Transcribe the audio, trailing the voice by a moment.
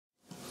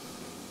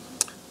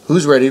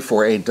Who's ready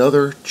for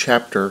another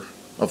chapter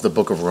of the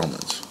book of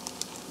Romans?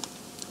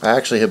 I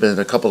actually have been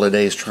a couple of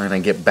days trying to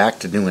get back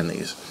to doing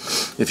these.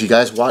 If you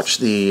guys watch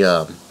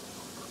the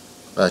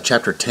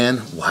chapter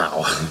 10,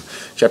 wow,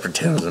 chapter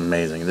 10 is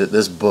amazing.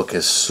 This book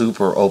is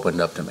super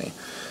opened up to me.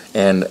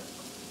 And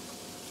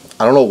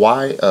I don't know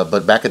why,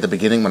 but back at the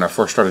beginning when I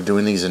first started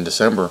doing these in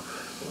December,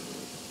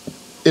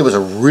 it was a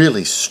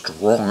really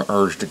strong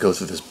urge to go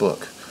through this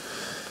book.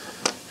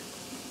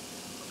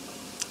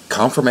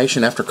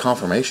 Confirmation after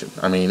confirmation.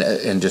 I mean,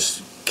 and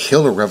just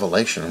killer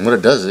revelation. And what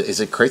it does is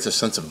it creates a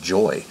sense of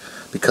joy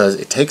because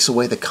it takes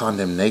away the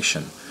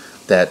condemnation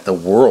that the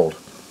world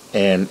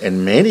and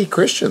many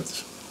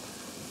Christians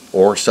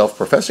or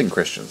self-professing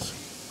Christians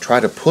try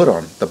to put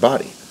on the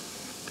body.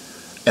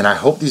 And I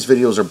hope these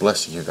videos are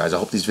blessing you guys. I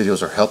hope these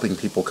videos are helping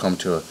people come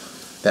to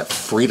that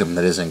freedom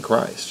that is in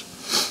Christ.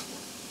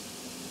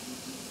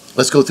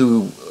 Let's go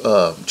through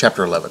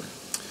chapter 11.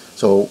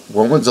 So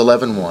Romans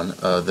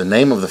 11:1, the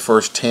name of the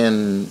first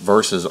 10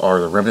 verses are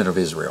the remnant of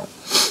Israel.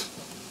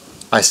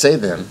 I say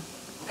then,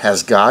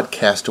 has God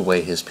cast away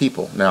his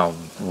people? Now,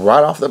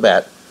 right off the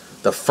bat,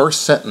 the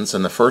first sentence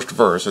in the first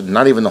verse,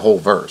 not even the whole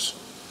verse,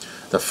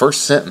 the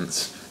first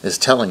sentence is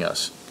telling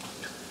us,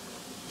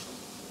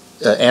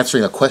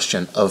 answering a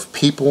question of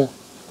people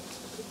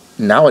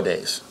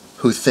nowadays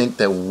who think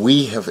that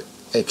we have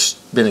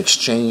been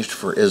exchanged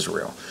for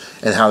Israel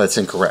and how that's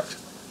incorrect.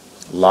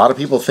 A lot of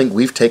people think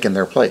we've taken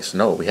their place.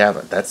 No, we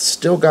haven't. That's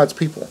still God's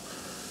people.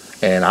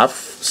 And I've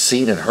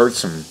seen and heard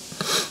some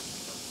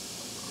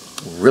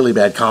really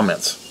bad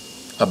comments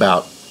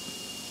about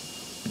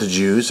the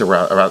Jews,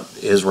 about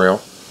Israel.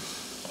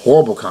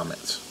 Horrible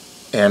comments.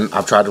 And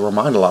I've tried to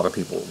remind a lot of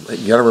people,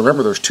 you got to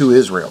remember there's two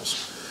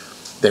Israels.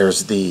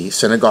 There's the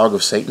synagogue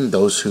of Satan,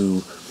 those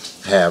who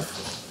have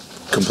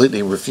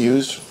completely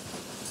refused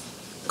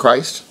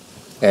Christ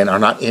and are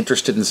not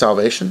interested in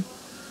salvation.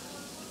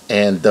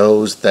 And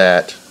those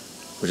that,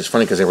 which is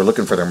funny because they were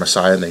looking for their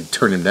Messiah and they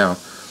turned him down.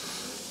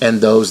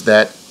 And those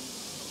that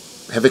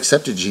have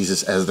accepted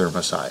Jesus as their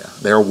Messiah.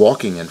 They're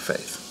walking in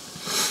faith.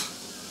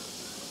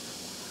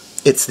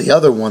 It's the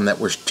other one that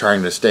we're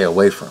trying to stay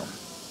away from.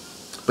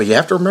 But you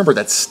have to remember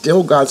that's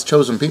still God's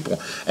chosen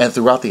people. And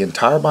throughout the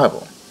entire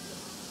Bible,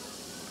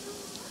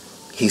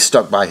 He's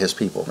stuck by His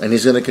people. And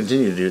He's going to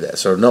continue to do that.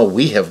 So no,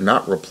 we have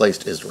not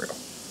replaced Israel.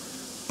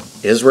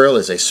 Israel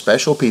is a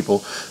special people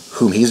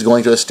whom He's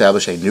going to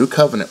establish a new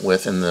covenant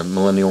with in the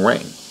millennial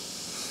reign.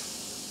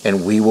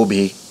 And we will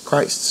be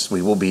Christ's.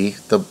 We will be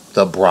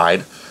the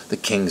bride, the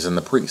kings, and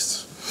the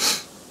priests.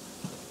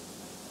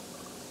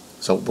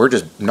 So we're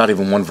just not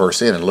even one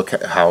verse in, and look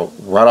at how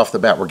right off the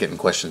bat we're getting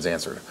questions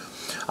answered.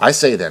 I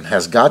say then,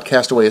 has God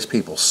cast away His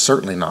people?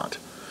 Certainly not.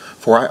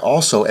 For I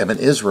also am an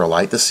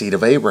Israelite, the seed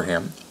of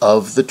Abraham,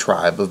 of the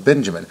tribe of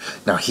Benjamin.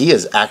 Now he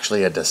is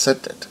actually a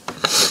descendant.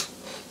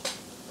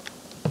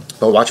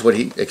 But watch what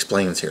he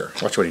explains here.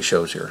 Watch what he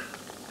shows here.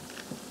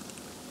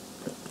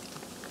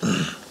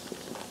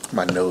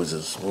 My nose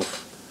is...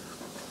 Oof.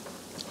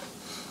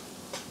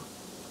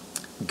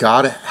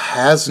 God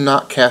has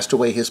not cast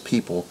away His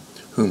people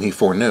whom He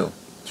foreknew.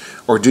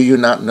 Or do you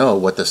not know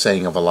what the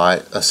saying of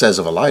says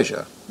of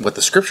Elijah? What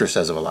the Scripture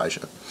says of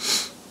Elijah?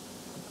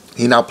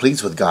 He now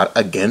pleads with God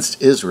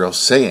against Israel,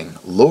 saying,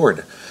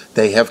 Lord,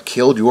 they have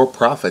killed your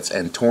prophets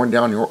and torn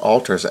down your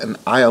altars, and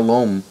I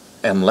alone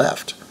am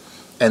left,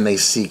 and they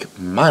seek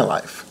my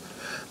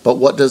life. But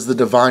what does the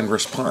divine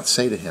response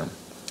say to him?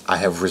 I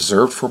have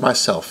reserved for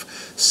myself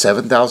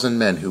 7,000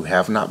 men who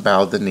have not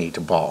bowed the knee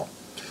to Baal.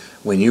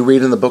 When you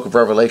read in the book of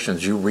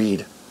Revelations, you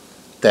read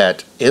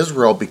that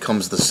Israel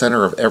becomes the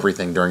center of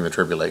everything during the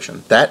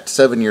tribulation. That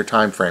 7-year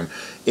time frame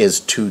is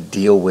to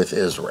deal with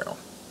Israel.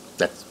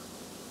 That's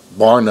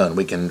bar none.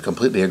 We can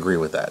completely agree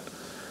with that.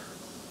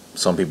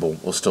 Some people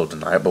will still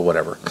deny it, but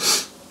whatever.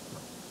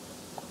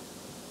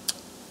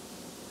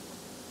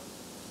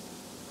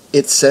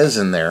 It says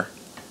in there,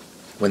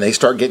 when they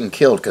start getting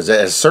killed, because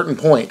at a certain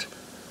point,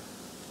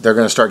 they're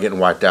going to start getting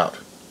wiped out.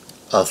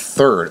 A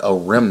third, a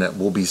remnant,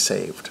 will be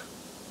saved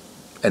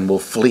and will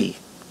flee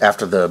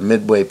after the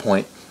midway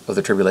point of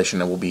the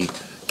tribulation and will be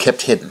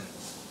kept hidden.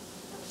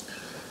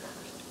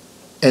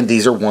 And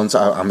these are ones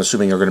I'm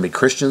assuming are going to be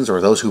Christians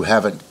or those who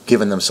haven't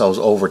given themselves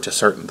over to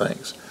certain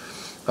things.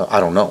 I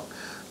don't know.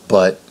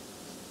 But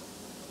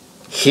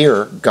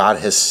here, God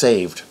has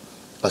saved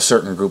a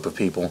certain group of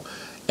people,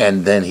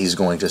 and then He's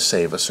going to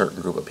save a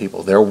certain group of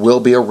people. There will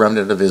be a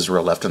remnant of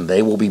Israel left, and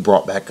they will be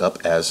brought back up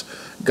as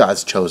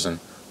God's chosen,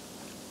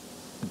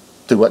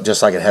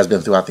 just like it has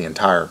been throughout the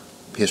entire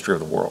history of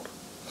the world.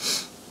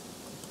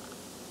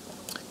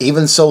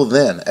 Even so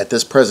then, at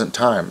this present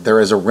time, there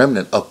is a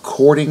remnant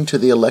according to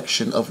the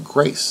election of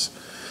grace.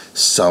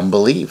 Some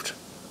believed.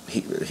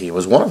 He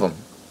was one of them.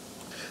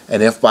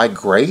 And if by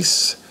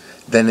grace,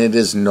 then it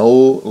is no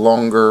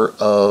longer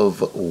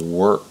of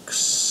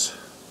works.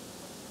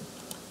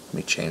 Let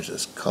me change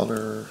this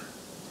color.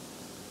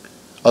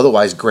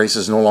 Otherwise, grace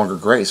is no longer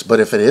grace.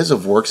 But if it is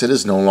of works, it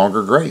is no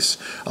longer grace.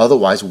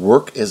 Otherwise,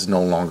 work is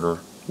no longer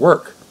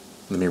work.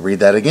 Let me read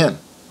that again.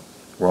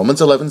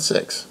 Romans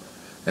 11:6.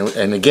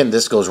 And again,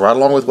 this goes right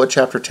along with what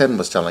chapter 10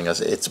 was telling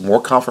us. It's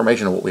more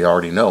confirmation of what we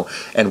already know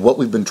and what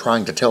we've been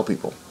trying to tell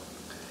people.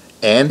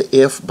 And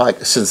if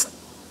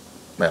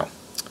well,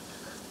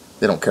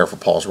 they don't care for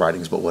Paul's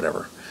writings, but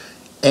whatever.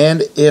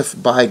 And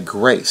if by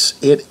grace,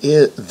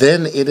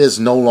 then it is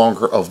no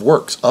longer of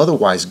works.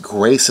 Otherwise,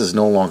 grace is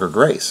no longer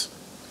grace.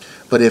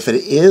 But if it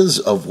is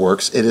of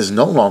works, it is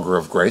no longer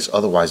of grace.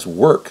 Otherwise,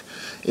 work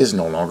is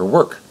no longer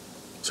work.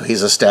 So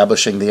he's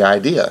establishing the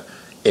idea.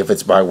 If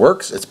it's by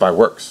works, it's by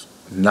works,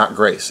 not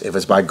grace. If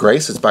it's by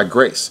grace, it's by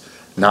grace,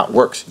 not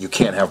works. You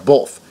can't have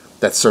both.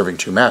 That's serving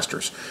two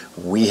masters.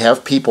 We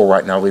have people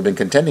right now we've been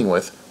contending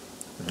with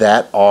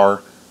that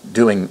are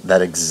doing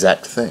that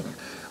exact thing.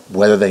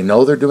 Whether they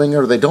know they're doing it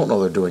or they don't know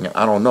they're doing it,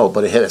 I don't know.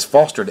 But it has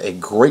fostered a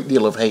great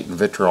deal of hate and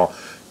vitriol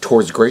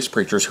towards grace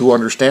preachers who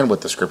understand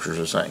what the scriptures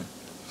are saying.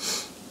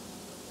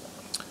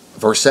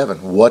 Verse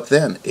 7, what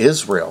then?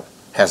 Israel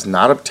has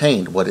not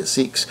obtained what it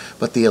seeks,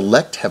 but the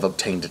elect have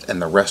obtained it,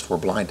 and the rest were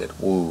blinded.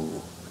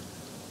 Ooh.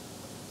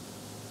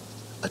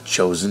 A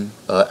chosen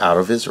out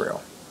of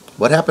Israel.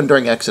 What happened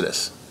during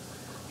Exodus?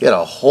 You had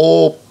a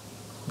whole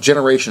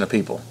generation of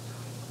people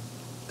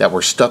that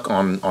were stuck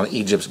on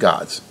Egypt's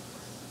gods.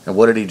 And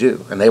what did he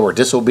do? And they were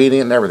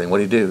disobedient and everything. What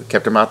did he do?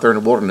 Kept them out there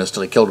in the wilderness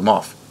till he killed them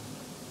off.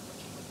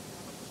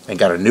 And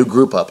got a new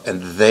group up,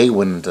 and they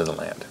went into the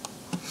land.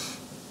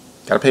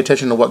 Got to pay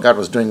attention to what God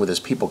was doing with his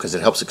people, because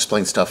it helps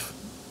explain stuff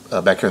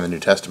back here in the New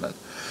Testament.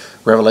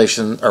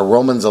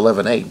 Romans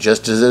 11:8,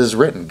 just as it is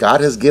written,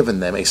 God has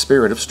given them a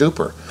spirit of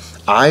stupor,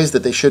 eyes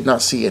that they should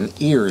not see, and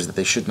ears that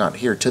they should not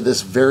hear, to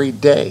this very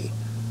day.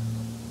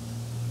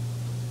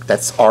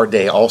 That's our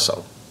day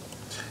also.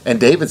 And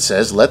David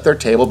says, let their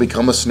table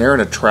become a snare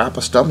and a trap,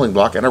 a stumbling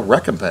block, and a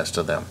recompense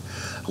to them.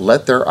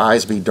 Let their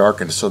eyes be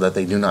darkened so that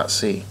they do not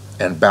see,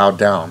 and bow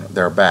down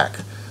their back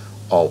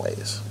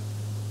always.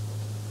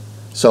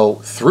 So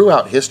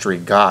throughout history,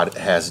 God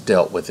has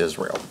dealt with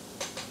Israel.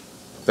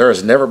 There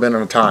has never been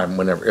a time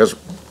whenever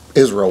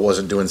Israel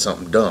wasn't doing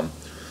something dumb.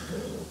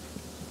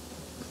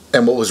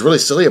 And what was really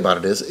silly about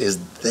it is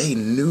they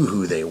knew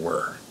who they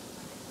were.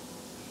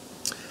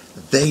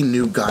 They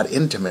knew God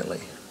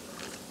intimately.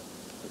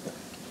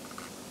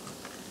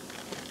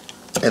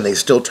 And they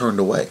still turned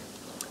away.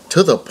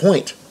 To the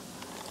point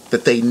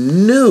that they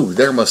knew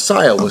their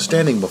Messiah was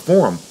standing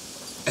before them,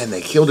 and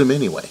they killed him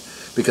anyway,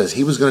 because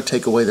he was going to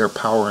take away their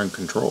power and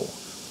control.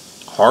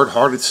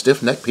 Hard-hearted,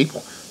 stiff-necked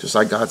people, just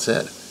like God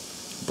said.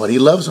 But he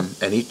loves them,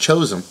 and he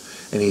chose them,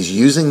 and he's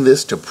using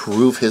this to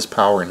prove his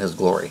power and his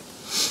glory.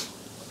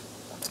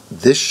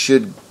 This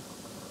should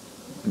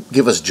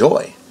give us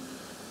joy,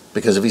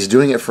 because if he's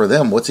doing it for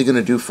them, what's he going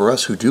to do for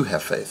us who do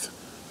have faith?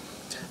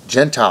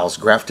 Gentiles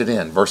grafted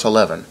in, verse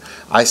 11.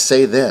 I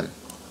say then,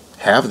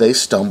 have they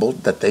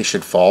stumbled that they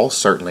should fall?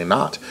 Certainly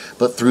not.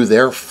 But through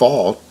their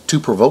fall, to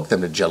provoke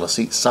them to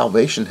jealousy,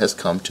 salvation has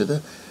come to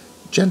the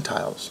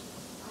Gentiles.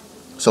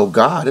 So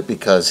God,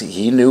 because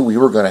he knew we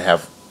were going to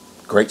have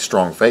great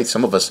strong faith,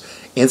 some of us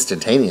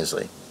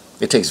instantaneously,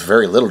 it takes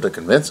very little to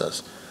convince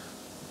us,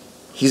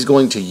 he's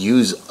going to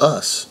use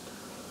us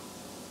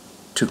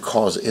to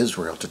cause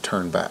Israel to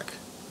turn back.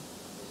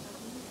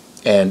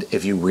 And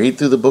if you read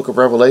through the book of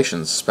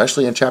Revelation,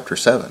 especially in chapter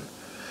 7,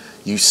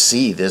 you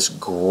see this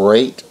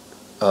great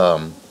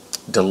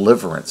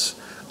deliverance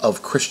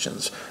of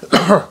Christians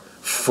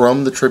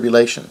from the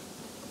tribulation.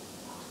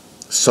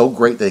 So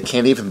great they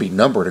can't even be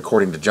numbered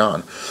according to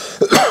John.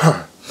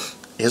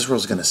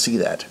 Israel's going to see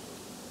that.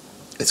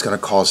 It's going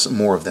to cause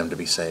more of them to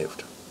be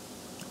saved.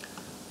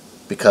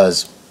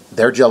 Because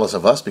they're jealous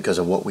of us because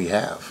of what we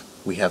have.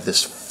 We have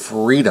this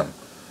freedom,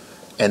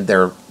 and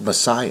their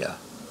Messiah,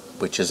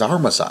 which is our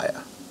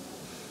Messiah.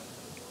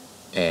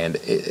 And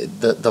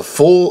the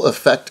full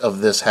effect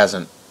of this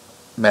hasn't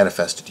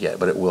manifested yet,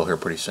 but it will here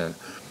pretty soon.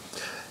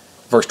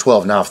 Verse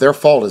 12, now if their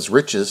fall is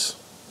riches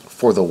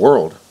for the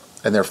world,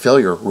 and their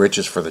failure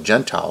riches for the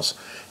Gentiles,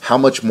 how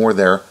much more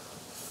their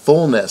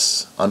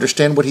fullness?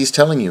 Understand what he's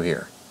telling you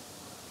here.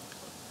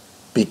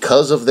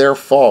 Because of their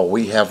fall,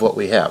 we have what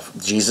we have.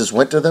 Jesus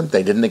went to them,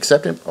 they didn't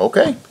accept him.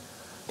 Okay,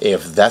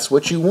 if that's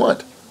what you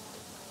want.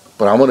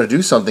 But I'm going to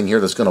do something here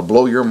that's going to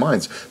blow your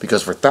minds,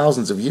 because for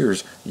thousands of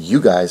years, you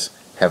guys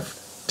have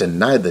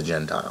denied the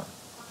Gentile.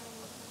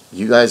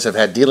 You guys have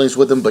had dealings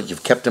with them, but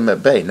you've kept them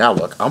at bay. Now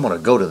look, I'm going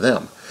to go to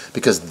them,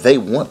 because they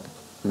want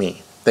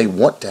me. They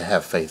want to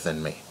have faith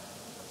in me.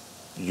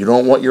 You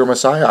don't want your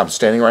Messiah? I'm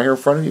standing right here in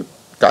front of you.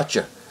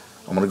 Gotcha.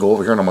 I'm going to go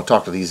over here and I'm going to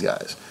talk to these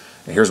guys.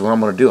 And here's what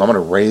I'm going to do. I'm going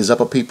to raise up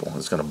a people.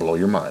 It's going to blow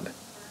your mind.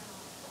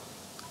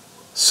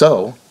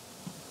 So,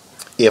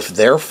 if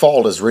their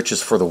fault is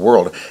riches for the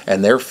world,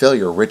 and their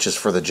failure riches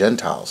for the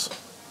Gentiles,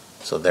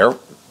 so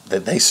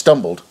they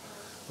stumbled,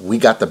 we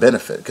got the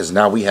benefit, because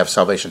now we have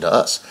salvation to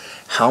us.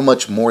 How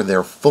much more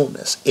their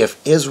fullness? If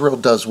Israel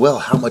does well,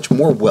 how much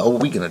more well are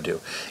we going to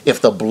do?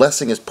 If the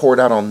blessing is poured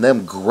out on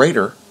them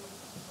greater,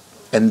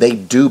 and they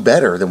do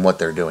better than what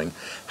they're doing,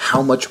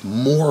 how much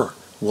more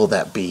will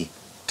that be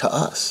to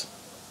us?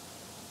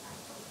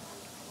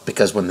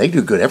 Because when they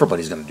do good,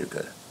 everybody's going to do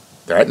good.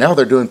 Right now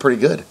they're doing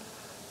pretty good.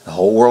 The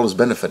whole world is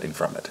benefiting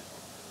from it.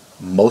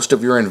 Most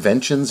of your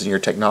inventions and your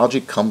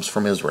technology comes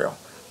from Israel.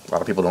 A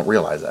lot of people don't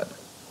realize that.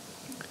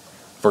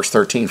 Verse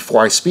 13,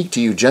 for I speak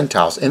to you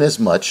Gentiles,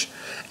 inasmuch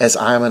as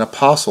I am an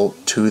apostle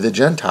to the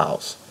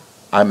Gentiles.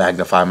 I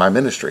magnify my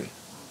ministry.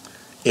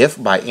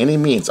 If by any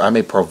means I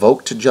may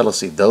provoke to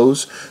jealousy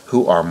those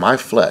who are my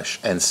flesh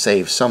and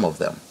save some of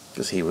them.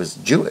 Because he was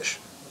Jewish.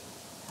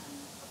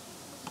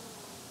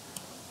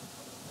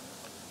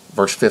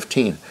 Verse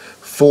 15,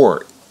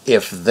 for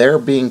if their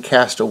being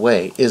cast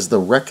away is the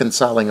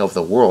reconciling of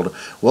the world,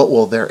 what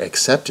will their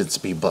acceptance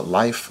be but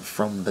life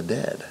from the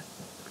dead?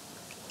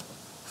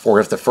 For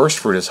if the first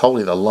fruit is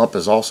holy, the lump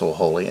is also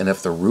holy, and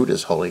if the root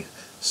is holy,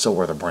 so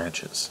are the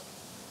branches.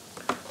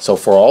 So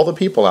for all the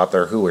people out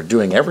there who are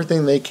doing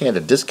everything they can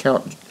to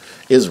discount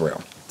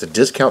Israel, to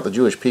discount the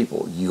Jewish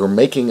people, you're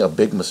making a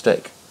big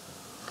mistake.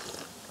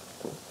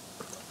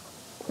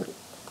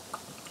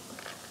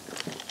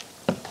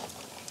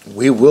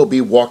 We will be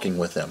walking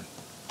with them.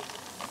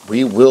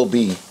 We will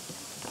be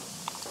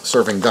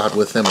serving God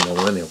with them in the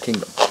millennial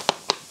kingdom.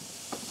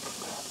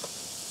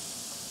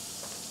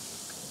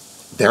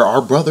 There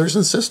are brothers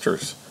and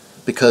sisters,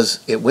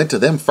 because it went to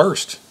them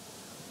first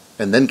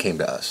and then came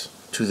to us,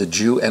 to the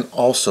Jew and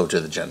also to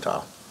the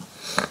Gentile.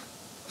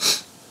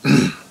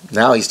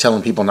 Now he's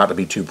telling people not to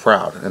be too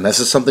proud. And this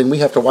is something we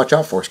have to watch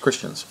out for as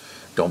Christians.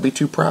 Don't be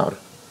too proud.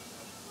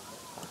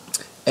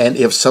 And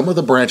if some of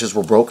the branches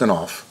were broken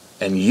off,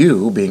 and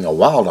you, being a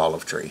wild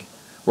olive tree,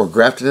 were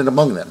grafted in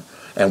among them,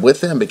 and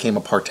with them became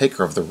a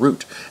partaker of the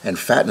root and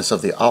fatness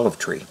of the olive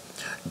tree,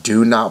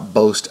 do not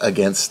boast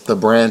against the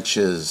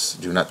branches.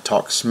 Do not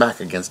talk smack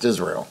against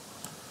Israel.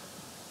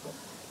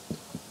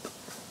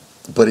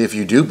 But if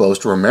you do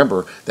boast,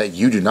 remember that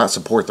you do not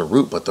support the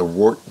root, but the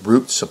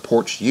root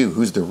supports you.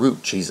 Who's the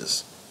root?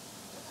 Jesus.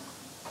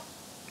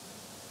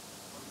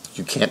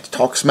 You can't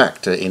talk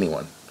smack to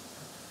anyone.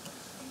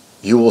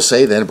 You will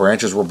say then,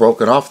 branches were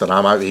broken off that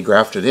I might be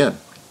grafted in.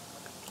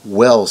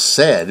 Well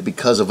said,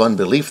 because of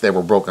unbelief they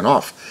were broken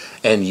off.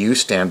 And you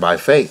stand by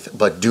faith,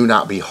 but do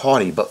not be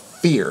haughty, but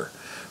fear.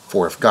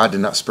 For if God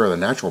did not spare the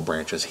natural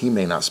branches, he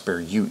may not spare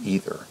you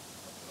either.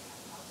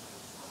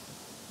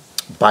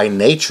 By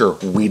nature,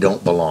 we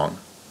don't belong.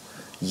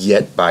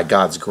 Yet by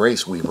God's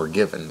grace, we were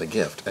given the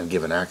gift and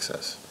given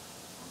access.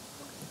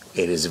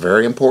 It is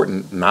very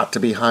important not to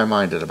be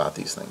high-minded about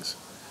these things.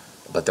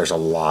 But there's a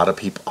lot of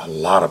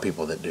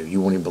people that do.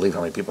 You won't even believe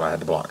how many people I had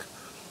to block.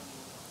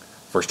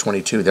 Verse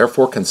 22,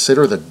 therefore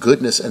consider the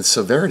goodness and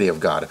severity of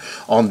God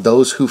on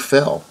those who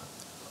fell.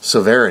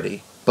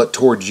 Severity, but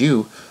toward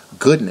you,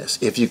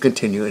 goodness, if you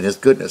continue in his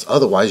goodness.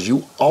 Otherwise,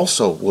 you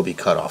also will be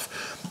cut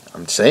off.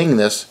 I'm saying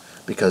this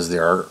because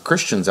there are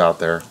Christians out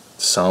there,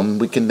 some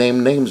we can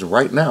name names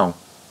right now,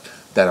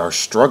 that are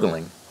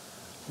struggling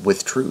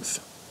with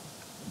truth.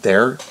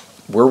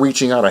 We're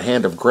reaching out a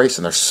hand of grace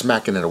and they're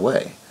smacking it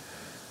away.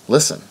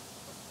 Listen,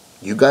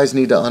 you guys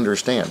need to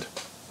understand,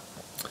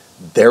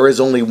 there is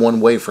only one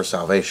way for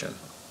salvation.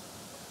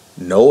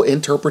 No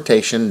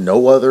interpretation,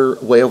 no other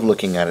way of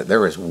looking at it.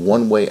 There is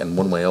one way and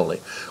one way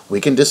only.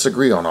 We can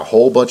disagree on a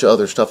whole bunch of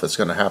other stuff that's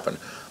going to happen,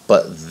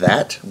 but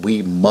that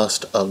we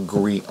must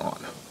agree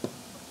on.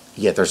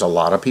 Yet there's a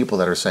lot of people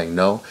that are saying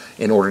no,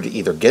 in order to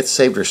either get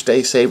saved or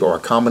stay saved, or a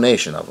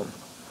combination of them.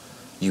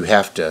 You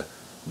have to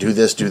do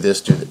this, do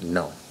this, do that.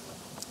 No,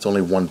 it's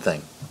only one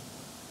thing.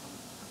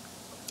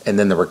 And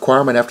then the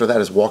requirement after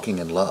that is walking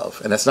in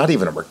love. And that's not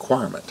even a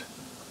requirement,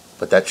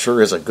 but that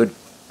sure is a good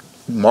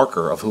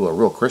marker of who a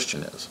real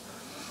Christian is.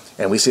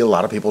 And we see a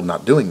lot of people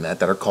not doing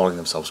that are calling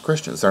themselves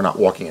Christians. They're not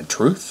walking in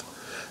truth.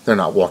 They're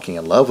not walking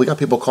in love. We got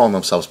people calling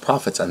themselves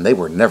prophets, and they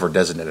were never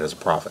designated as a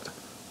prophet.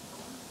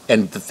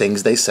 And the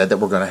things they said that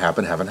were going to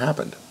happen haven't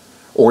happened.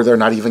 Or they're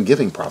not even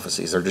giving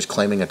prophecies. They're just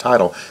claiming a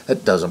title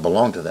that doesn't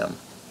belong to them.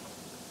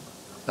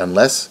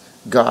 Unless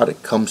God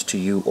comes to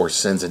you or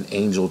sends an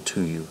angel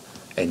to you,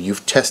 and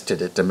you've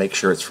tested it to make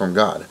sure it's from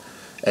God,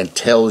 and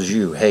tells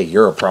you, hey,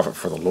 you're a prophet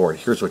for the Lord,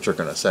 here's what you're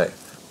going to say.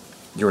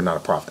 You're not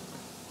a prophet.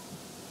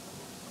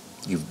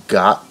 You've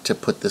got to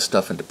put this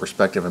stuff into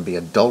perspective and be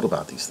adult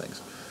about these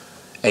things.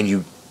 And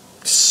you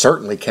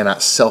certainly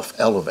cannot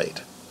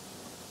self-elevate.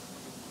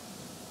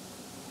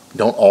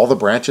 Don't all the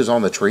branches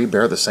on the tree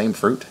bear the same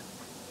fruit?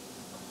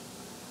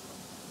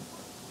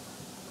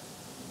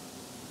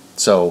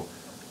 So,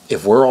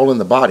 if we're all in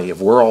the body, if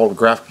we're all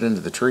grafted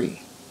into the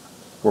tree,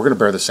 we're going to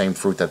bear the same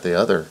fruit that the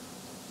other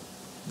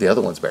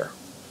ones bear.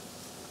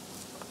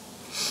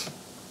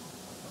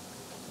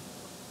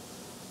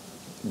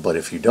 But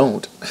if you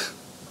don't,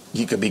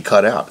 you can be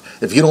cut out.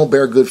 If you don't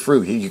bear good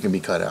fruit, you can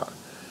be cut out.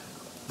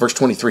 Verse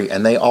 23,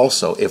 and they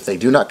also, if they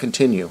do not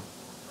continue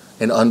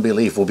in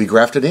unbelief, will be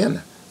grafted in,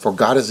 for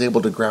God is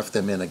able to graft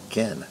them in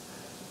again.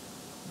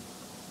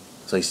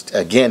 So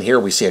again, here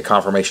we see a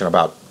confirmation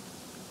about,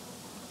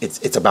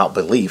 it's about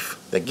belief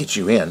that gets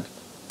you in.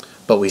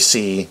 But we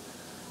see,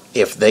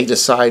 if they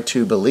decide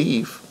to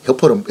believe,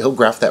 he'll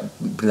graft that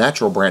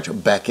natural branch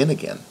back in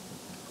again.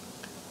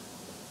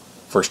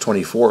 Verse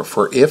 24,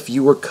 for if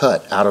you were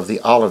cut out of the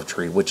olive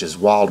tree, which is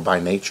wild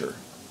by nature.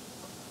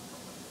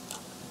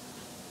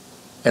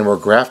 and were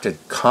grafted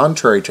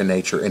contrary to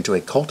nature into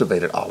a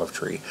cultivated olive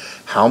tree,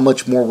 how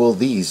much more will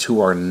these who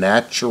are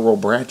natural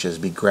branches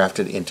be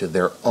grafted into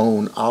their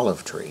own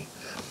olive tree?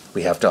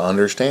 We have to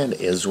understand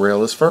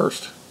Israel is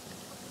first.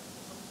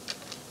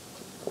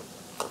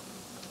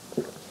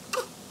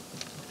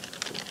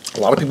 A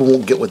lot of people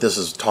won't get what this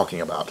is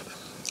talking about.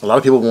 A lot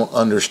of people won't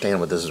understand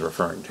what this is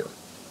referring to.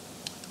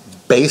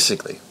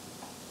 Basically,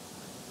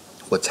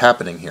 what's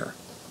happening here,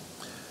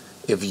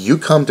 if you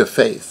come to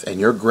faith and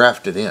you're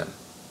grafted in,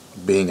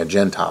 being a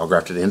Gentile,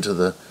 grafted into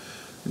the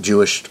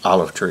Jewish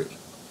olive tree,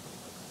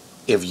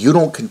 if you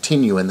don't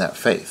continue in that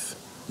faith,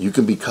 you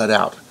can be cut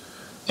out.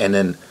 And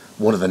then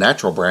one of the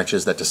natural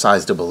branches that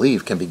decides to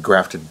believe can be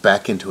grafted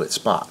back into its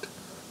spot.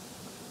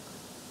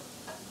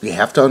 You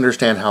have to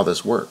understand how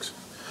this works.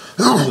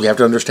 You have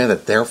to understand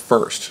that they're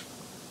first.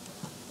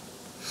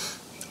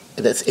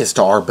 It's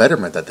to our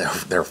betterment that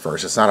they're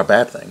first. It's not a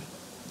bad thing.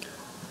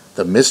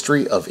 The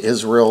mystery of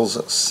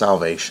Israel's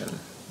salvation.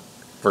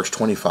 Verse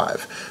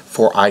 25.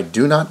 For I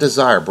do not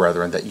desire,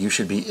 brethren, that you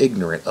should be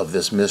ignorant of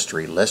this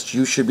mystery, lest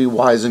you should be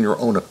wise in your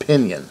own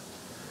opinion,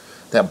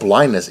 that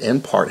blindness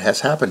in part has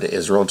happened to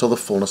Israel until the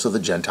fullness of the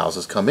Gentiles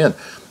has come in.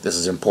 This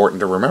is important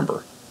to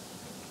remember.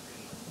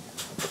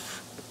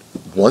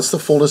 Once the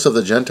fullness of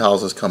the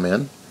Gentiles has come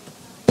in,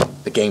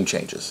 the game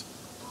changes.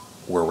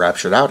 We're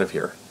raptured out of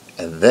here.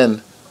 And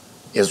then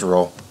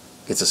Israel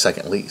gets a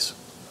second lease.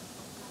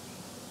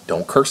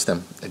 Don't curse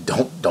them.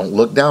 Don't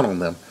look down on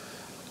them.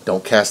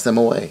 Don't cast them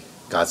away.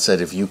 God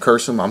said, if you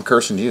curse them, I'm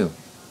cursing you.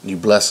 You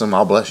bless them,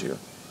 I'll bless you.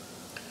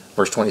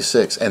 Verse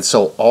 26, and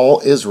so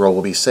all Israel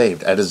will be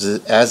saved, as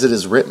it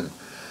is written,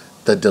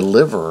 the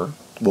deliverer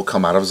will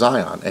come out of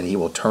Zion, and he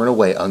will turn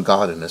away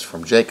ungodliness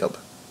from Jacob.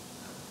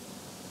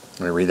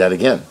 Let me read that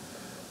again.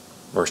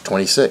 Verse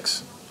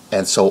 26,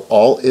 and so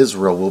all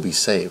Israel will be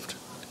saved,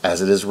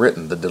 as it is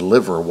written, the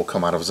deliverer will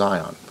come out of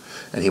Zion,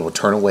 and he will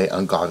turn away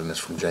ungodliness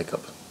from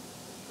Jacob.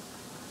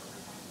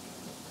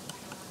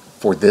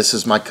 For this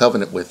is my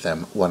covenant with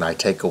them when I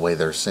take away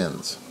their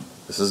sins.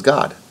 This is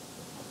God.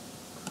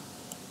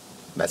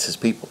 That's his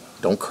people.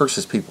 Don't curse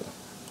his people.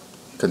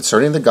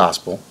 Concerning the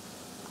gospel,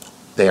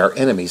 they are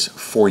enemies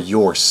for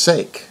your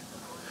sake.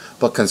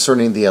 But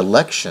concerning the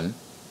election,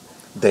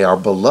 they are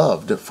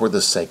beloved for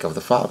the sake of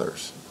the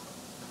fathers.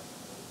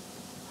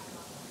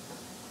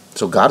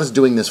 So God is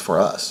doing this for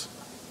us.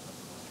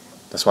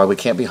 That's why we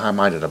can't be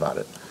high-minded about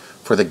it.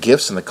 For the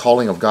gifts and the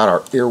calling of God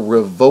are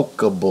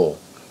irrevocable.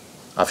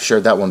 I've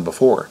shared that one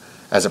before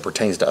as it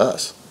pertains to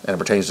us and it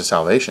pertains to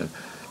salvation.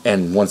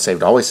 And once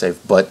saved, always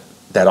saved. But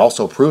that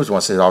also proves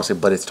once saved, always saved.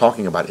 But it's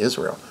talking about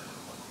Israel.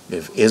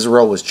 If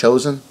Israel was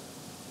chosen,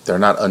 they're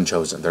not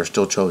unchosen. They're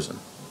still chosen.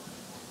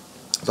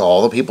 So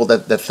all the people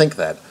that think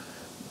that,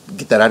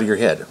 get that out of your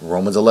head.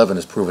 Romans 11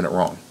 is proving it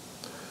wrong.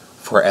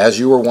 For as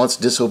you were once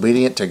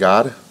disobedient to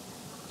God,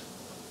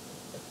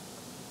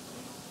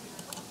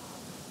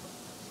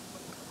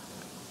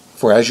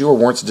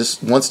 once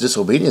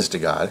disobedience to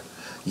God,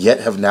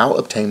 yet have now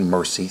obtained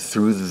mercy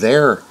through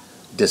their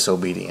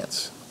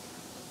disobedience.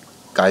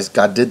 Guys,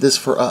 God did this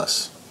for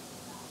us.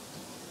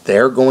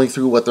 They're going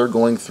through what they're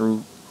going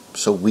through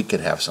so we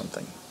could have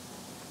something.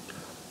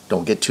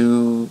 Don't get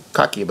too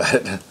cocky about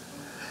it.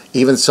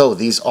 Even so,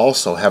 these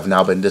also have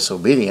now been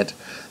disobedient,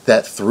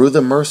 that through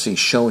the mercy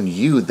shown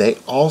you, they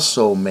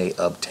also may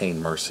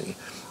obtain mercy.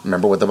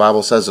 Remember what the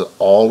Bible says, that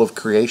all of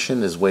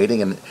creation is waiting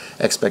in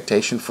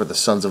expectation for the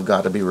sons of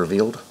God to be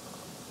revealed?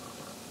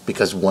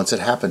 Because once it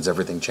happens,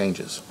 everything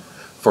changes.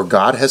 For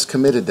God has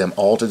committed them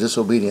all to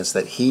disobedience,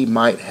 that he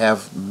might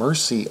have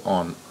mercy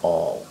on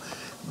all.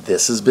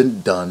 This has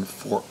been done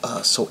for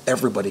us, so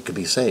everybody could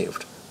be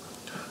saved.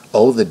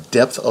 Oh, the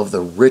depth of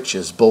the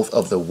riches, both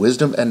of the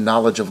wisdom and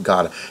knowledge of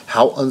God.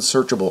 How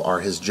unsearchable are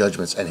his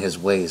judgments and his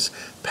ways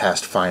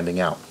past finding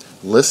out.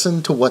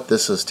 Listen to what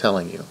this is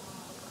telling you.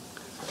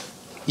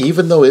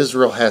 Even though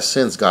Israel has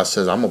sins, God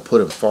says, I'm going to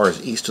put it as far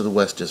as east to the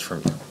west is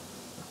from you.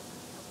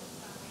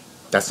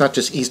 That's not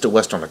just east to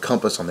west on a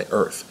compass on the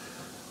earth.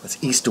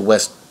 That's east to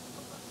west,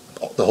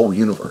 the whole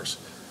universe.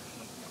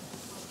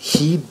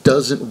 He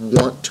doesn't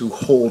want to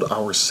hold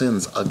our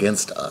sins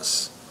against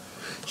us.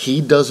 He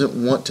doesn't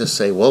want to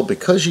say, well,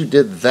 because you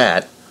did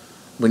that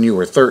when you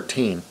were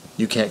 13,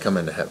 you can't come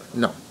into heaven.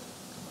 No.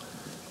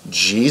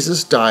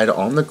 Jesus died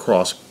on the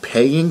cross,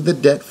 paying the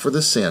debt for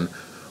the sin,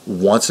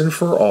 once and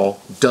for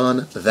all,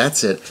 done,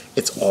 that's it.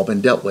 It's all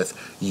been dealt with.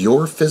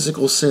 Your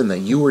physical sin that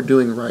you are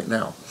doing right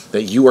now,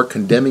 that you are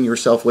condemning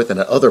yourself with and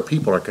that other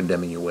people are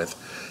condemning you with,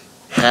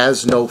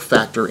 has no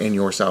factor in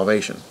your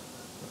salvation.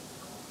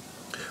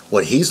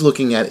 What he's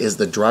looking at is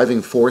the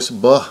driving force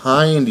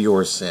behind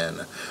your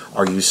sin.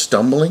 Are you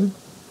stumbling,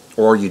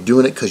 or are you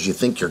doing it because you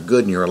think you're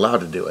good and you're allowed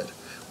to do it?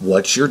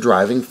 What's your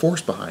driving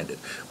force behind it?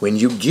 When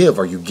you give,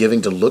 are you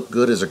giving to look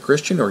good as a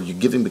Christian, or are you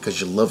giving because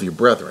you love your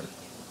brethren?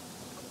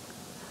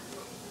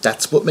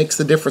 That's what makes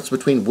the difference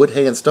between wood,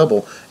 hay, and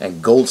stubble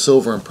and gold,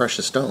 silver, and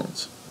precious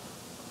stones.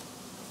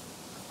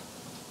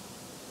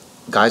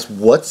 Guys,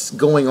 what's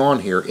going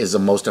on here is the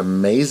most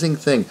amazing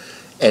thing.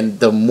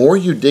 And the more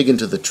you dig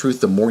into the truth,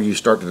 the more you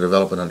start to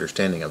develop an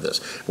understanding of this.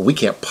 But we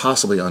can't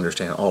possibly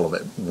understand all of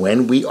it.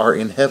 When we are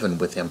in heaven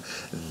with him,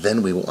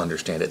 then we will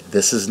understand it.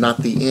 This is not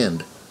the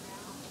end.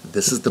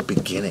 This is the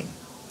beginning.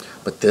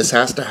 But this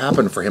has to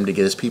happen for him to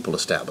get his people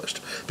established.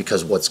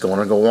 Because what's going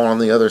to go on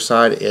the other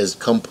side is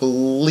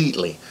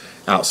completely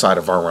outside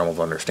of our realm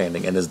of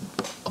understanding and is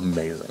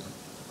amazing.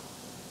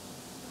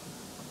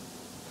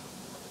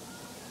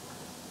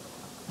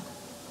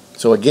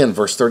 So again,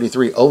 verse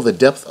 33, oh, the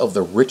depth of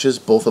the riches,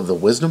 both of the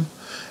wisdom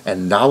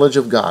and knowledge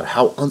of God,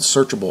 how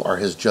unsearchable are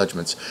his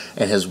judgments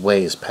and his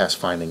ways past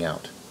finding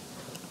out.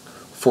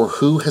 For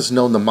who has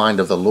known the mind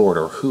of the Lord,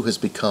 or who has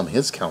become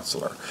his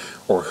counselor,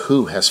 or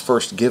who has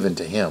first given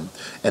to him,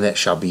 and it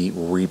shall be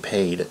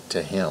repaid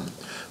to him?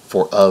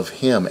 For of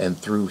him and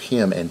through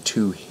him and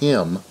to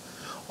him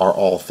are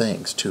all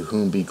things, to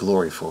whom be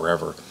glory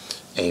forever.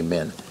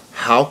 Amen.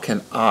 How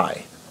can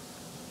I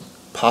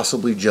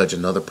possibly judge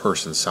another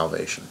person's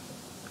salvation?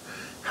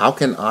 How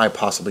can I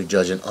possibly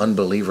judge an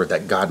unbeliever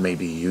that God may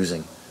be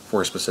using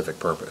for a specific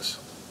purpose?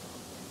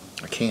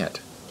 I can't.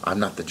 I'm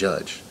not the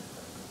judge.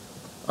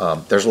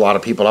 There's a lot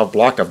of people I've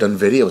blocked. I've done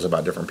videos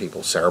about different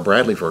people. Sarah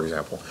Bradley, for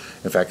example.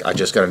 In fact, I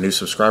just got a new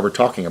subscriber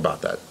talking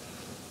about that.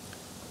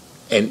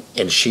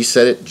 And she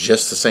said it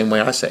just the same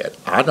way I say it.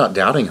 I'm not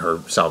doubting her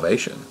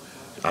salvation.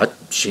 I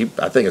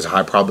think it's a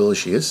high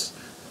probability she is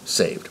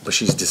saved, but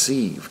she's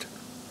deceived.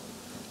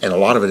 And a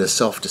lot of it is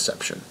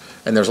self-deception.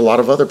 And there's a lot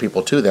of other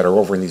people, too, that are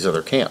over in these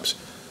other camps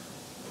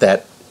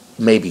that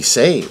may be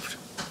saved,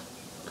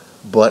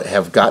 but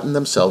have gotten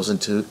themselves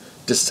into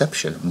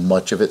deception,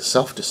 much of it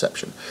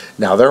self-deception.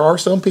 Now, there are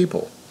some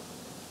people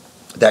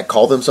that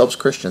call themselves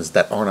Christians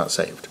that are not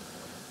saved.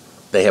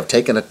 They have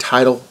taken a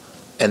title,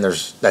 and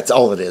that's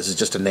all it is. It's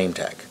just a name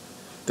tag.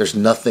 There's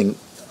nothing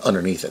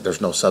underneath it.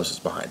 There's no substance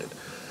behind it.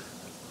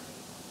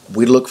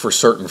 We look for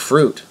certain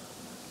fruit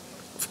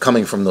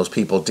coming from those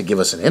people to give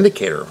us an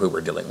indicator of who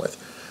we're dealing with.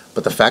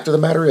 But the fact of the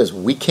matter is,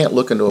 we can't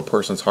look into a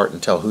person's heart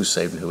and tell who's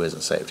saved and who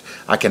isn't saved.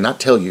 I cannot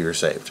tell you you're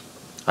saved.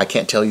 I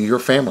can't tell you your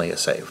family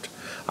is saved.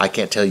 I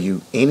can't tell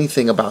you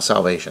anything about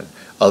salvation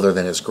other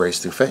than it's grace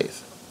through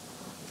faith,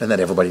 and that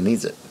everybody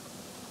needs it.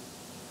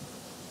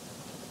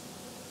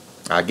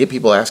 I get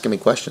people asking me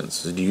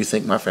questions. Do you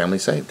think my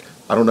family's saved?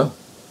 I don't know.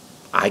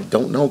 I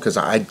don't know, because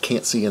I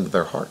can't see into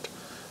their heart.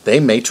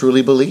 They may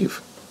truly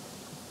believe.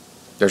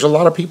 There's a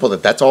lot of people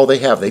that's all they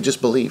have. They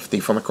just believe.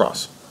 Thief on the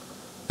cross.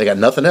 They got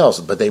nothing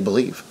else, but they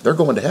believe. They're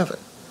going to heaven.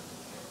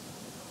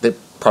 They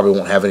probably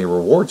won't have any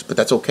rewards, but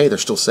that's okay. They're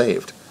still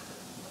saved.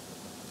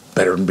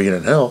 Better than being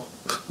in hell.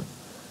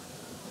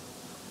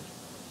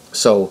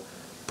 So,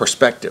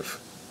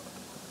 perspective.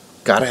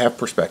 Got to have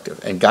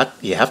perspective. And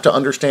you have to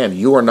understand,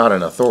 you are not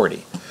an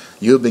authority.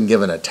 You have been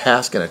given a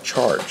task and a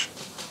charge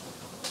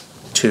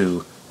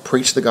to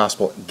preach the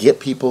gospel,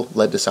 get people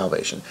led to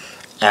salvation.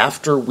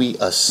 After we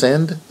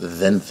ascend,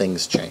 then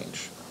things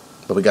change.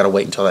 But we got to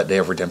wait until that day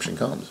of redemption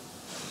comes.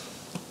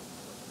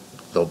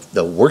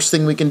 The worst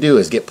thing we can do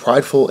is get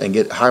prideful and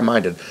get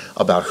high-minded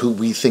about who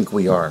we think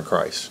we are in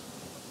Christ.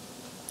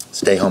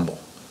 Stay humble.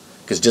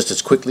 Because just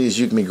as quickly as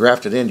you can be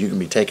grafted in, you can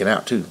be taken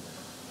out too.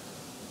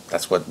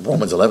 That's what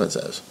Romans 11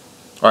 says.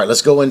 All right,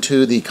 let's go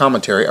into the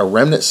commentary. A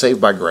remnant saved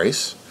by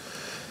grace.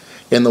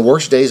 In the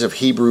worst days of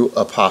Hebrew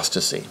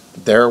apostasy,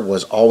 there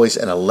was always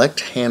an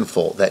elect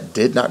handful that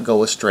did not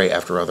go astray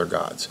after other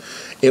gods.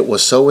 It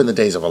was so in the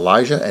days of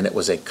Elijah, and it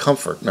was a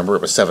comfort. Remember,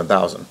 it was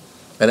 7,000.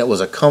 And it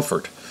was a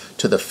comfort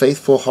to the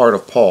faithful heart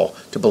of Paul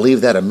to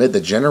believe that amid the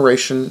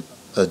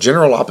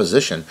general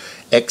opposition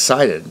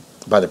excited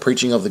by the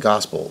preaching of the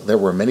gospel, there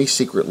were many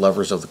secret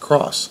lovers of the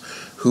cross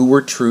who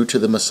were true to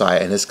the Messiah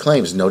and his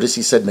claims. Notice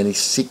he said many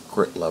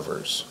secret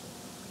lovers.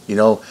 You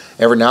know,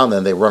 every now and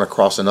then they run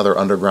across another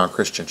underground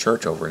Christian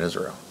church over in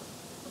Israel.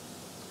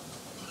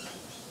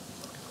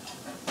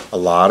 A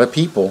lot of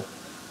people,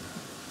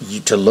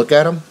 to look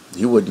at them,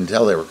 you wouldn't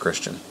tell they were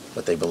Christian,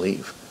 but they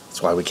believe.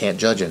 That's why we can't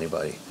judge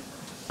anybody.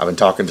 I've been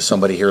talking to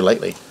somebody here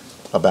lately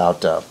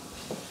about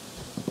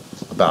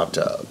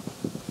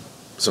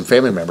some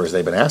family members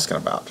they've been asking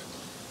about.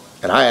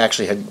 And I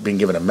actually had been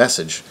given a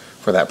message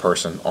for that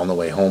person on the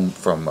way home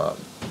from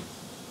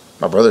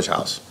my brother's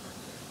house.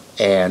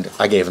 And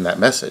I gave him that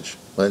message.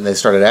 When they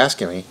started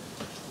asking me,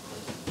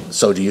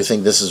 so do you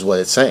think this is what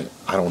it's saying?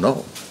 I don't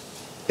know.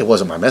 It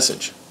wasn't my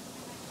message.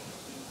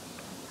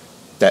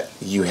 That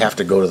you have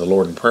to go to the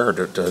Lord in prayer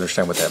to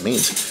understand what that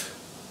means.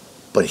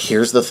 But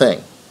here's the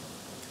thing.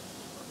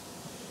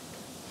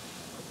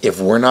 If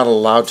we're not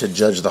allowed to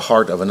judge the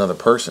heart of another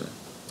person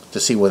to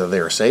see whether they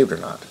are saved or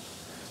not,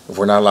 if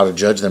we're not allowed to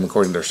judge them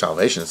according to their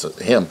salvation, it's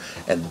him,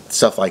 and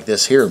stuff like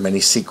this here, many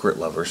secret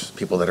lovers,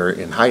 people that are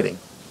in hiding,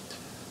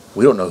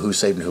 we don't know who's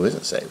saved and who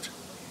isn't saved.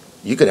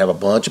 You could have a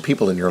bunch of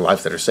people in your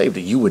life that are saved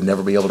and you would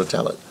never be able to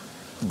tell it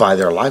by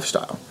their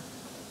lifestyle.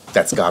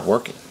 That's God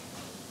working.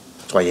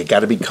 That's why you got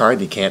to be kind.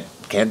 You can't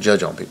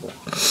judge on people.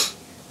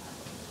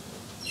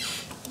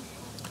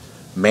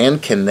 Man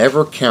can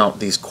never count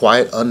these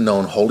quiet,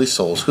 unknown, holy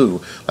souls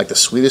who, like the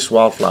sweetest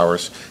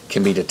wildflowers,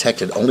 can be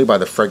detected only by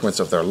the fragrance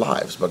of their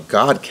lives, but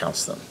God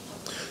counts them,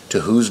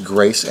 to whose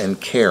grace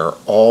and care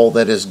all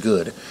that is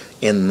good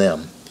in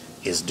them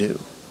is due.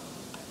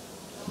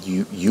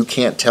 You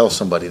can't tell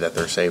somebody that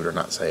they're saved or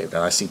not saved,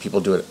 and I see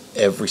people do it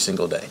every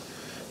single day.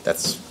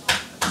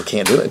 We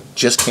can't do it.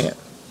 Just can't.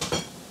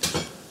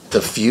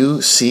 The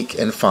few seek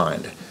and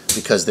find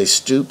because they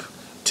stoop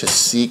to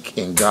seek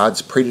in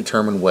God's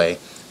predetermined way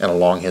and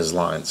along his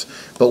lines.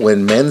 But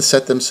when men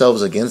set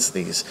themselves against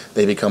these,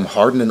 they become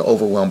hardened and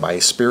overwhelmed by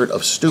a spirit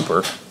of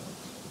stupor.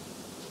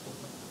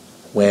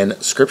 When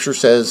Scripture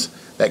says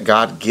that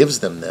God gives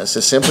them this,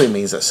 it simply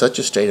means that such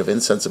a state of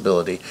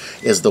insensibility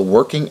is the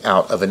working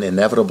out of an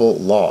inevitable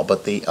law.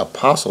 But the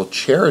apostle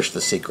cherished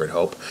the secret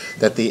hope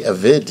that the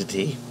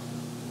avidity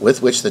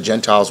with which the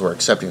Gentiles were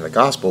accepting the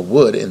gospel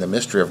would, in the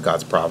mystery of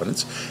God's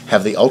providence,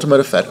 have the ultimate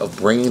effect of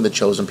bringing the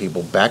chosen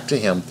people back to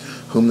him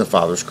whom the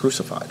fathers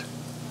crucified.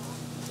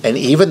 And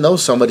even though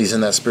somebody's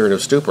in that spirit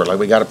of stupor, like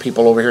we got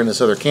people over here in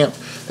this other camp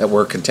that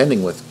we're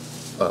contending with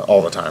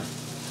all the time,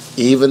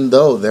 even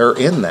though they're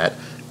in that,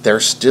 there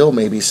still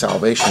may be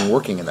salvation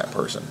working in that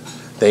person.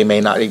 They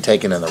may not be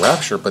taken in the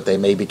rapture, but they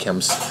may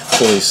become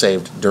fully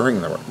saved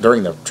during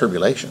the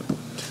tribulation.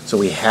 So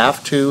we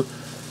have to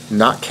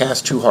not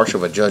cast too harsh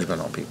of a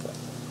judgment on people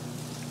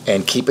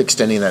and keep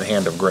extending that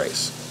hand of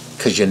grace,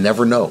 because you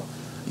never know.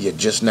 You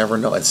just never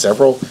know. And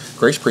several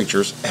grace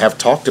preachers have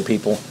talked to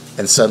people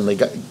and suddenly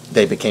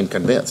they became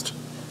convinced.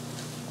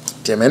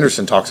 Tim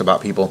Henderson talks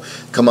about people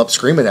come up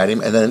screaming at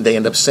him and then they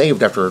end up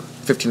saved after a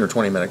 15 or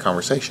 20 minute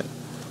conversation.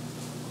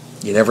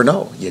 You never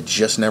know. You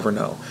just never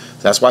know.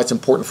 That's why it's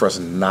important for us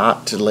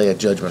not to lay a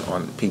judgment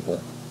on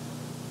people.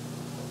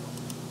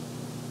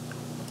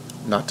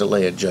 Not to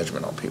lay a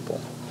judgment on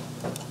people.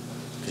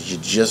 Because you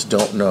just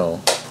don't know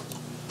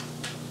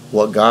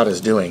what God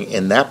is doing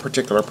in that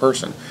particular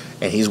person.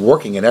 And he's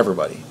working in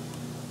everybody.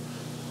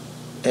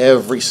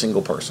 Every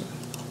single person.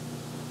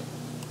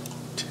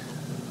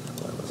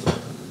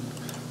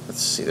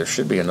 Let's see, there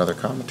should be another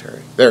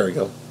commentary. There we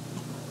go.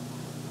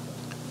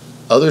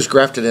 Others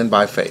grafted in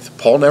by faith.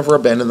 Paul never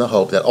abandoned the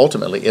hope that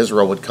ultimately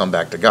Israel would come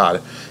back to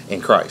God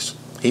in Christ.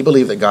 He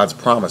believed that God's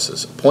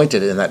promises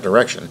pointed in that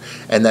direction,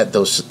 and that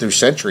those through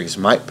centuries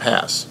might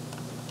pass,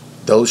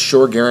 those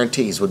sure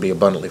guarantees would be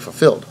abundantly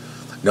fulfilled.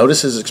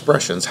 Notice his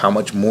expressions, how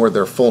much more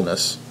their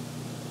fullness,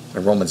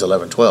 in Romans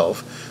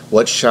 11:12.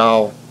 What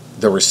shall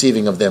the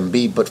receiving of them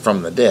be but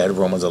from the dead,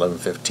 Romans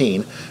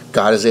 11:15.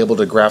 God is able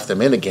to graft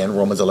them in again,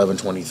 Romans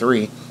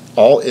 11:23.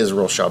 All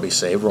Israel shall be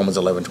saved, Romans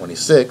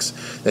 11:26,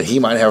 that he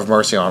might have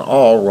mercy on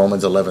all,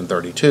 Romans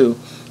 11:32.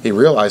 He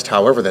realized,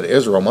 however, that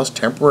Israel must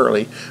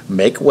temporarily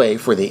make way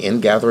for the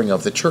ingathering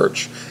of the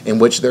church, in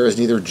which there is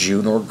neither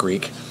Jew nor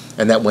Greek,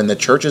 and that when the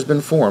church has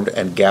been formed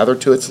and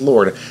gathered to its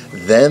Lord,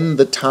 then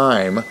the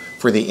time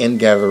for the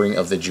ingathering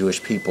of the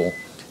Jewish people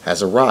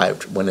has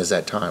arrived. When is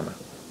that time?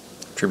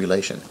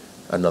 Tribulation.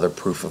 Another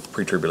proof of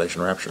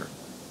pre-tribulation rapture.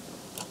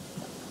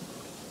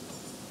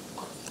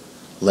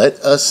 Let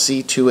us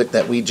see to it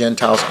that we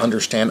Gentiles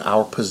understand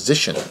our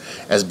position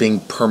as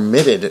being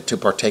permitted to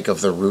partake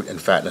of the root and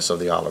fatness of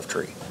the olive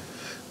tree.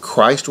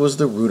 Christ was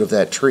the root of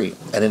that tree,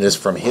 and it is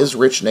from his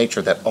rich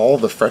nature that all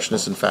the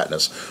freshness and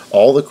fatness,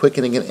 all the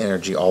quickening and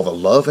energy, all the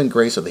love and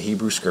grace of the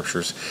Hebrew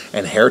Scriptures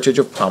and heritage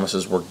of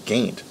promises were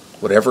gained.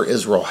 Whatever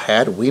Israel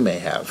had, we may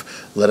have.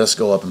 Let us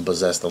go up and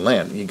possess the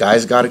land. You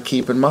guys got to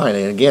keep in mind,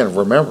 and again,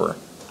 remember,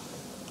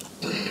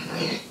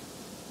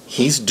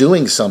 he's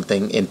doing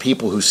something in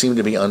people who seem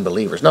to be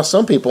unbelievers. Now,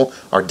 some people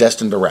are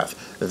destined to wrath.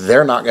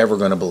 They're not ever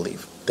going to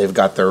believe. They've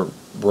got their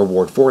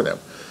reward for them.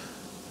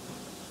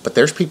 But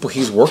there's people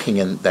he's working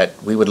in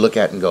that we would look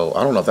at and go,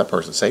 I don't know if that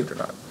person's saved or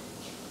not.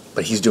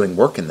 But he's doing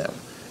work in them.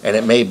 And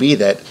it may be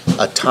that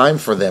a time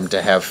for them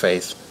to have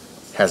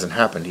faith hasn't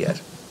happened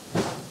yet.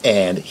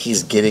 And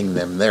he's getting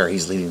them there.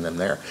 He's leading them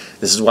there.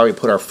 This is why we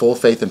put our full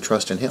faith and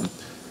trust in him.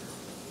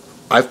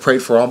 I've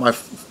prayed for all my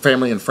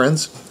family and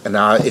friends, and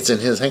now it's in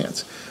his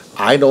hands.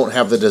 I don't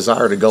have the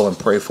desire to go and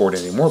pray for it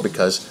anymore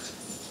because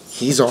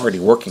he's already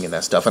working in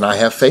that stuff, and I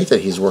have faith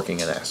that he's working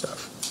in that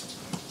stuff.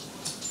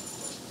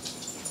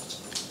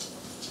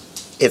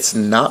 It's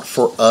not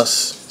for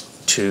us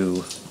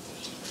to...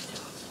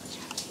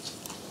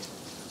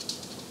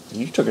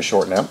 You took a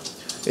short nap.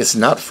 It's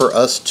not for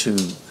us to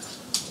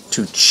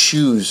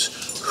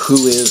choose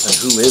who is and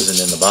who isn't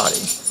in the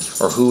body,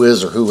 or who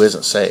is or who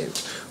isn't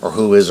saved, or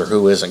who is or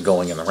who isn't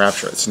going in the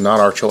rapture. It's not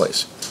our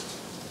choice.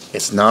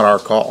 It's not our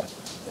call.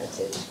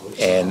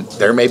 And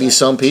there may be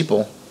some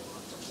people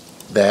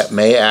that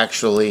may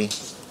actually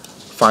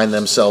find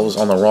themselves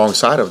on the wrong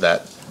side of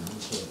that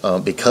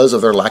because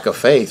of their lack of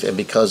faith and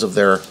because of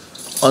their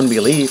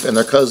unbelief and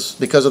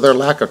because of their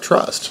lack of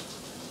trust.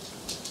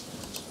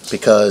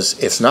 Because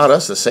it's not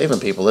us that's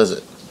saving people, is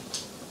it?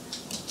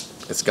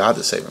 It's God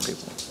that's saving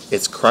people.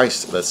 It's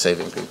Christ that's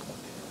saving people.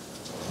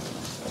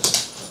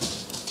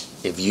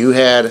 If you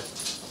had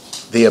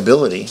the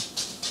ability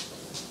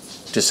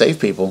to save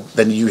people,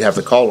 then you have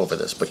the call over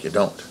this, but you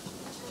don't.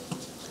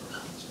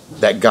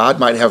 that God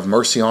might have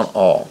mercy on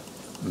all.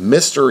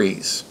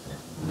 Mysteries.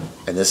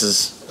 And this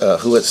is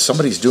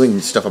somebody's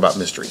doing stuff about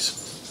mysteries.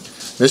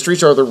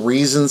 Mysteries are the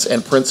reasons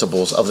and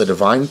principles of the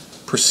divine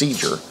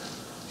procedure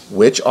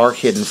which are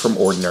hidden from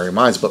ordinary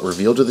minds, but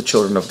revealed to the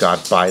children of God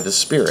by the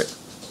Spirit,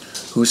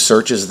 who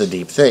searches the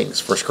deep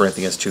things. 1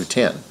 Corinthians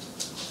 2:10.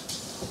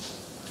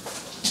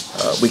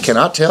 We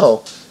cannot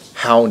tell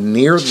how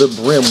near the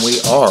brim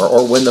we are,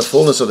 or when the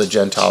fullness of the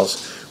Gentiles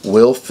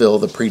will fill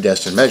the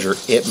predestined measure.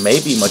 It may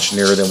be much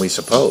nearer than we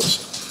suppose.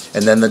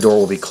 And then the door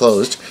will be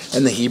closed,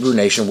 and the Hebrew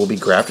nation will be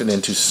grafted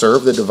in to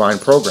serve the divine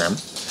program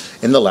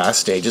in the last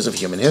stages of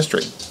human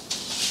history.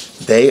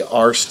 They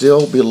are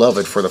still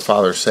beloved for the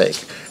Father's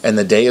sake, and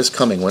the day is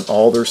coming when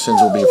all their sins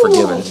will be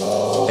forgiven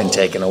and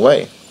taken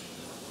away.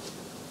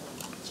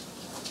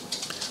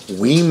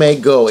 We may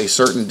go a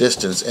certain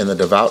distance in the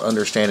devout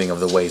understanding of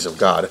the ways of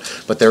God,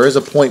 but there is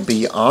a point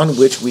beyond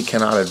which we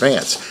cannot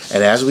advance,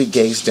 and as we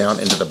gaze down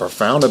into the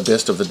profound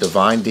abyss of the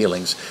divine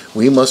dealings,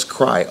 we must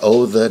cry,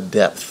 "Oh, the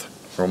depth!"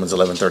 Romans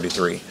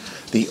 11:33.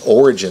 The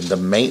origin, the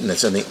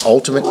maintenance, and the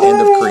ultimate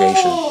end of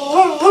creation,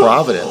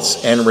 providence,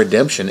 and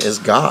redemption is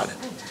God.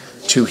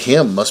 To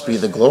Him must be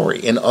the glory.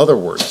 In other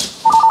words,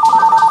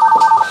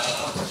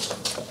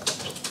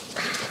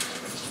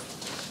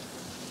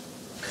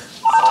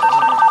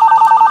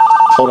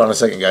 hold on a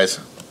second, guys.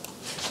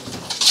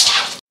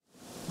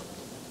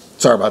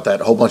 Sorry about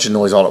that. A whole bunch of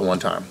noise all at one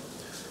time.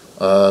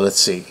 Let's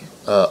see.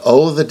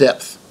 Oh, the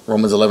depth.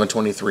 Romans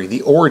 11:23.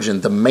 The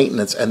origin, the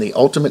maintenance, and the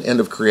ultimate end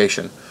of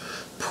creation,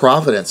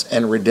 providence,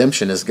 and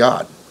redemption is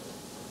God.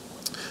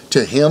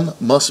 To Him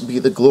must be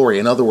the glory.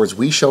 In other words,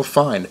 we shall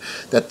find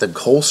that the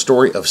whole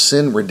story of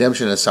sin,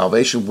 redemption, and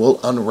salvation will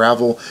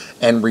unravel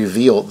and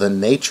reveal the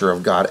nature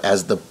of God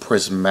as the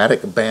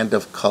prismatic band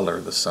of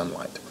color, the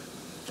sunlight.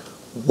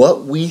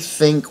 What we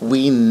think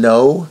we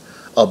know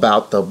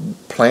about the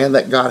plan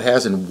that God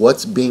has and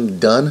what's being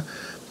done,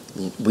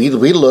 we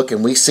look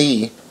and we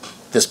see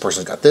this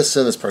person's got this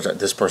sin,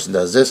 this person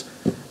does this.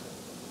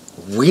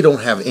 We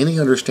don't have any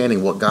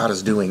understanding what God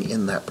is doing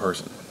in that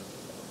person.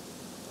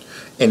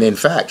 And in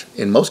fact,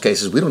 in most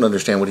cases, we don't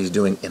understand what He's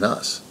doing in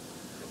us.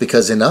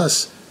 Because in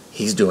us,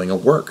 He's doing a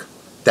work.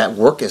 That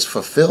work is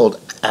fulfilled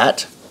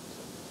at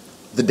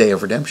the day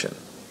of redemption.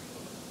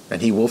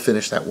 And He will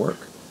finish that work.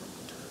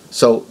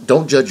 So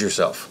don't judge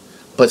yourself.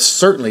 But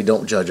certainly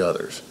don't judge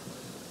others.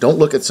 Don't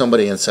look at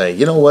somebody and say,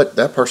 you know what,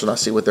 that person, I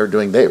see what they're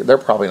doing. They're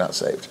probably not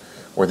saved.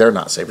 Or they're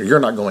not saved. Or you're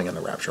not going in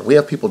the rapture. We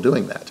have people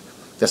doing that.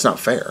 That's not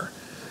fair.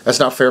 That's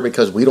not fair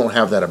because we don't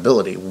have that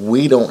ability.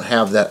 We don't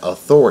have that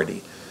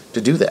authority to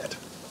do that.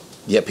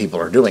 Yet people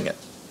are doing it.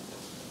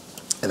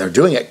 And they're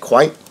doing it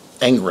quite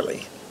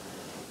angrily.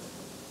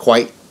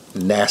 Quite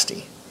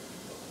nasty.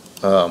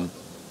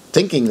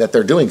 Thinking that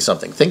they're doing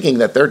something. Thinking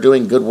that they're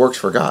doing good works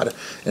for God.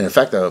 And in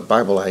fact, the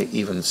Bible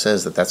even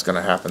says that that's going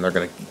to happen. They're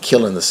going to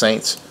kill in the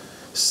saints,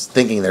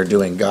 thinking they're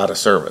doing God a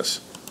service.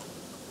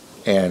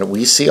 And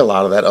we see a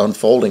lot of that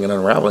unfolding and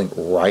unraveling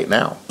right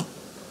now.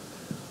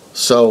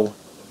 So,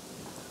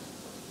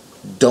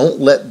 don't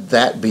let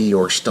that be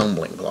your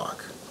stumbling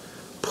block.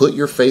 Put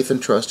your faith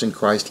and trust in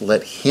Christ.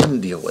 Let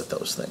Him deal with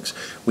those things.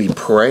 We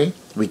pray.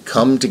 We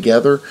come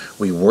together.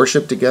 We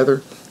worship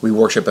together. We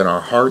worship in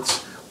our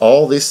hearts.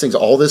 All these things,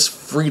 all this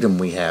freedom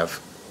we have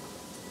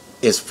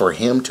is for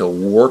Him to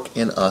work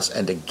in us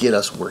and to get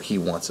us where He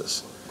wants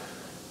us.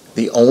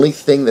 The only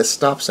thing that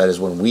stops that is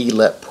when we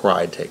let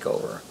pride take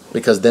over.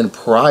 Because then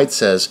pride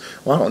says,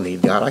 well, I don't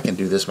need God. I can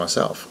do this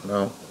myself.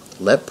 No.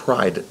 Let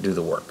pride do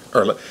the work.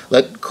 Or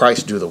let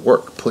Christ do the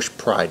work. Push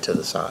pride to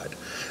the side.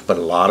 But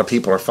a lot of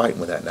people are fighting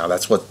with that now.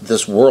 That's what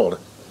this world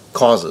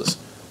causes.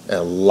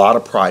 A lot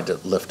of pride to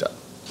lift up.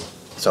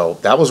 So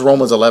that was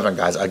Romans 11,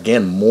 guys.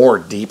 Again, more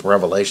deep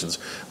revelations.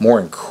 More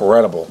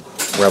incredible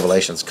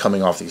revelations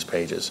coming off these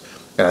pages.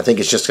 And I think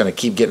it's just going to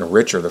keep getting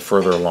richer the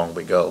further along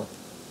we go.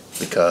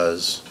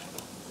 Because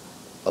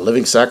a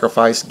living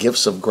sacrifice,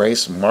 gifts of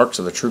grace, marks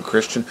of the true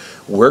Christian,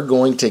 we're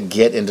going to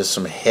get into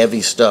some heavy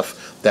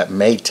stuff that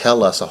may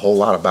tell us a whole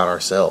lot about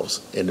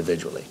ourselves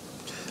individually.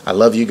 I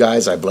love you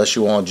guys. I bless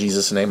you all in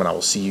Jesus' name, and I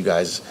will see you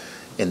guys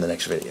in the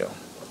next video.